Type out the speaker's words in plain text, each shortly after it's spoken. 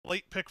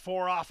late pick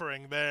 4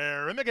 offering.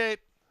 They're in the gate.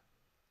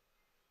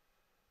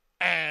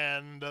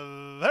 And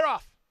they're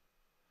off.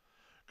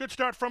 Good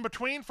start from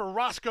between for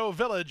Roscoe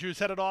Village, who's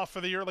headed off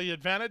for the early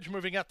advantage.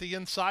 Moving at the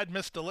inside,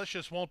 Miss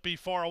Delicious won't be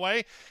far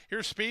away.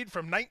 Here's speed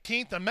from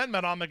 19th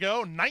Amendment on the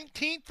go.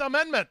 19th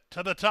Amendment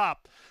to the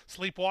top.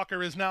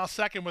 Sleepwalker is now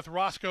second with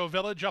Roscoe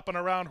Village up and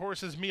around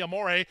horses Mi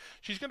Amore.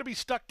 She's going to be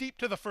stuck deep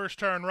to the first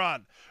turn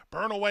run.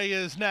 Burnaway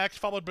is next,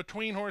 followed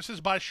between horses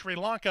by Sri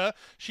Lanka.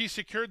 She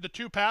secured the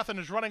 2-path and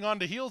is running on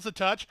to heels a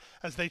touch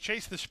as they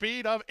chase the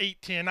speed of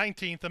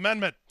 19th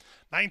Amendment.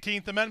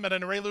 19th Amendment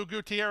and Relu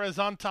Gutierrez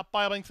on top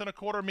by a length and a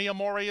quarter. Mi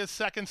Amore is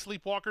second,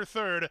 Sleepwalker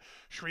third.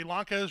 Sri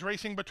Lanka is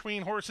racing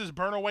between horses.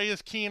 Burnaway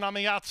is keen on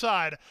the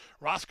outside.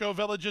 Roscoe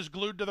Village is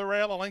glued to the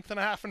rail, a length and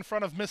a half in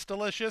front of Miss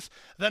Delicious.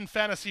 Then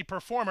Fantasy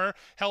Performer.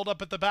 Held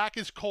up at the back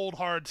is Cold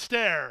Hard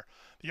Stare.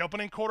 The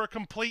opening quarter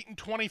complete in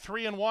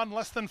 23-1,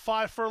 less than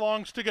 5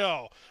 furlongs to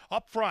go.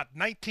 Up front,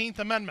 19th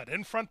Amendment.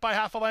 In front by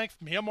half a length.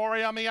 Mi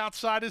Amore on the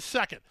outside is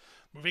second.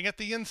 Moving at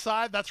the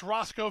inside, that's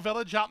Roscoe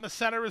Village. Out in the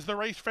center is the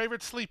race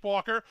favorite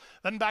Sleepwalker.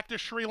 Then back to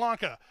Sri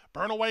Lanka.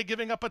 Burnaway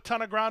giving up a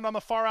ton of ground on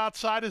the far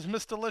outside as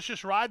Miss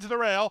Delicious rides the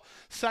rail.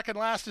 Second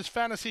last is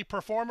Fantasy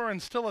Performer,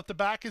 and still at the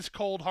back is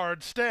Cold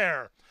Hard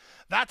Stare.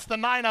 That's the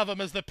 9 of them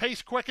as the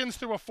pace quickens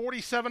through a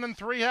 47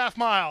 3/2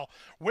 mile.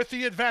 With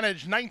the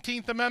advantage,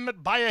 19th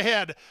Amendment by a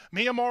head.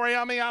 Mi Amore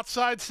on the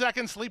outside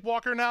second.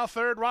 Sleepwalker now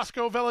third.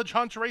 Roscoe Village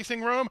hunts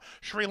racing room.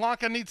 Sri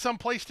Lanka needs some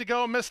place to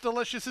go. Miss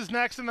Delicious is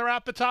next, and they're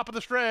at the top of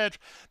the stretch.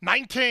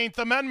 19th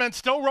Amendment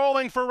still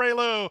rolling for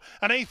Relu.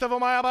 An 1/8 of a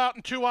mile out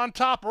and 2 on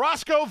top.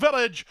 Roscoe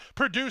Village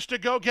produced a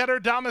go-getter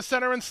down the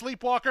center, and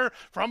Sleepwalker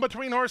from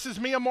between horses.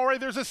 Mi Amore,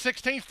 there's a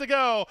 16th to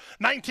go.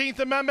 19th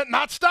Amendment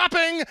not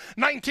stopping.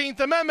 19th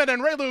Amendment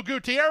and Relu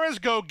Gutierrez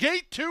go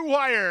gate to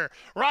wire.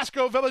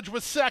 Roscoe Village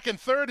was second.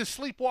 Third is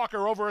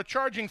Sleepwalker over a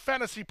charging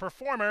Fantasy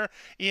Performer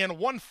in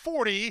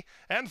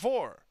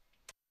 140-4.